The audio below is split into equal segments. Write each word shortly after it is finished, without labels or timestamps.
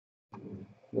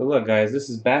Good luck, guys. This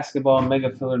is basketball mega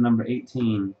filler number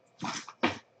 18.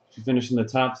 If you finish in the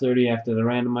top 30 after the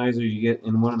randomizer, you get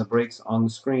in one of the breaks on the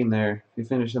screen there. If you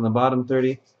finish in the bottom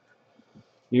 30,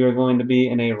 you are going to be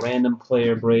in a random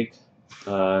player break,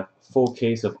 full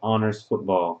case of honors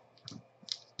football.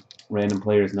 Random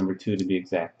players number 2 to be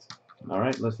exact.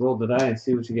 Alright, let's roll the die and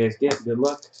see what you guys get. Good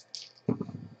luck.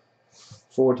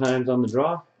 4 times on the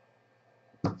draw.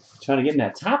 Trying to get in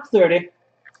that top 30.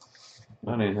 I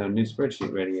don't even have a new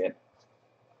spreadsheet ready yet.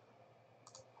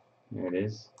 There it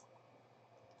is.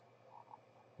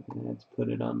 Let's put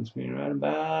it on the screen right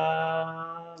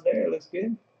about there. Looks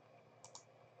good.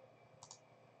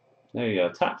 There you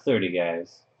go. Top 30,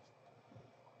 guys.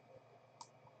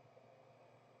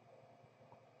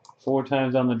 4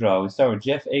 times on the draw. We start with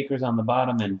Jeff Akers on the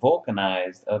bottom and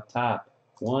Vulcanized up top.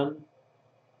 1,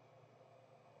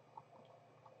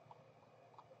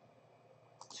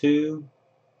 2,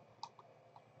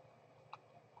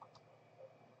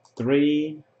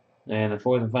 3, and the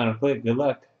 4th and final click. Good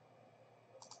luck.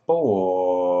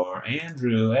 4.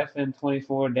 Andrew,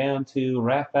 FN24 down to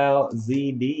Raphael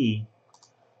ZD.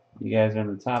 You guys are in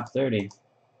the top 30.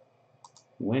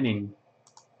 Winning.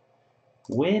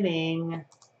 Winning.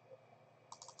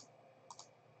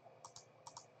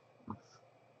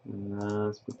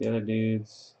 Let's put the other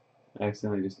dudes. I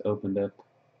accidentally just opened up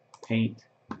Paint.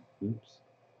 Oops.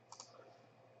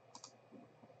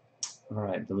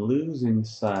 Alright, the losing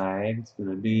side is going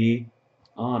to be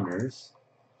honors.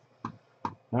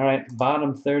 Alright,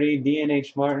 bottom 30,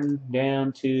 DNH Martin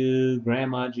down to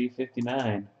Grandma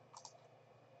G59.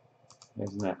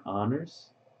 Isn't that honors?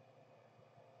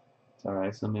 It's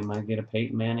alright, somebody might get a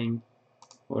Peyton Manning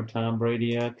or Tom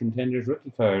Brady contenders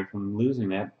rookie card from losing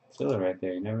that filler right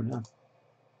there. You never know.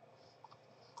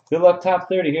 Good luck, top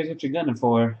 30. Here's what you're gunning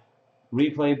for.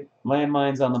 Replay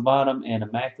landmines on the bottom and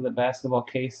immaculate basketball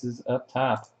cases up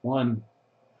top. 1,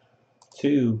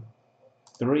 2,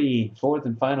 3. 4th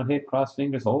and final hit. Cross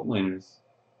fingers. Hold winners.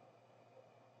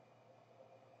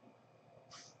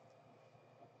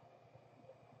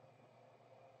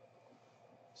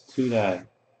 It's 2 die.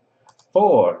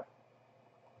 4.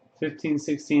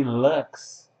 15-16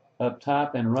 Lux up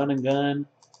top and run and gun.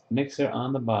 Mixer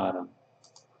on the bottom.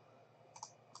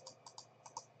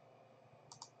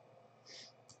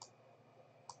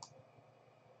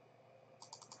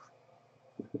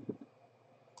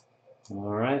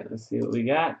 Alright, let's see what we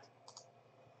got.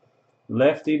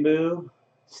 Lefty Boo,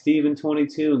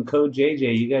 Steven22, and Code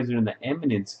JJ. You guys are in the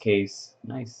Eminence case.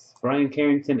 Nice. Brian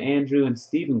Carrington, Andrew, and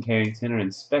Stephen Carrington are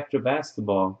in Spectra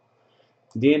Basketball.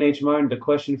 DNH Martin, the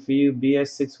question for you,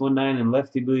 BS619 and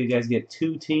Lefty Boo. You guys get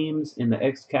 2 teams in the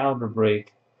Excalibur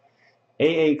break.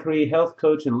 AA Cree, Health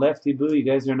Coach, and Lefty Boo. You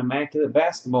guys are in Immaculate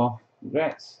Basketball.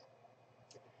 Congrats.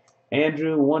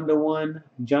 Andrew, 1-1.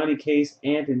 Johnny Case,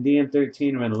 Ant, and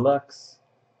DM13 are in Lux.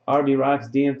 RB Rocks,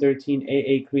 DM13,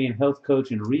 AA Cree, and Health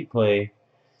Coach and Replay.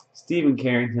 Stephen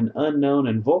Carrington, Unknown,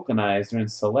 and Vulcanized are in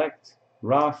Select.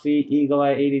 Rafi, Eagle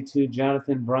Eye 82,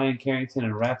 Jonathan, Brian Carrington,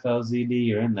 and Raphael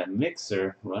ZD are in the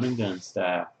Mixer, run and gun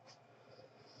style.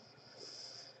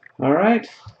 Alright.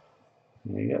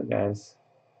 There you go, guys.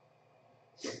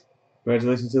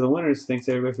 Congratulations to the winners. Thanks,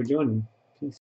 everybody, for joining.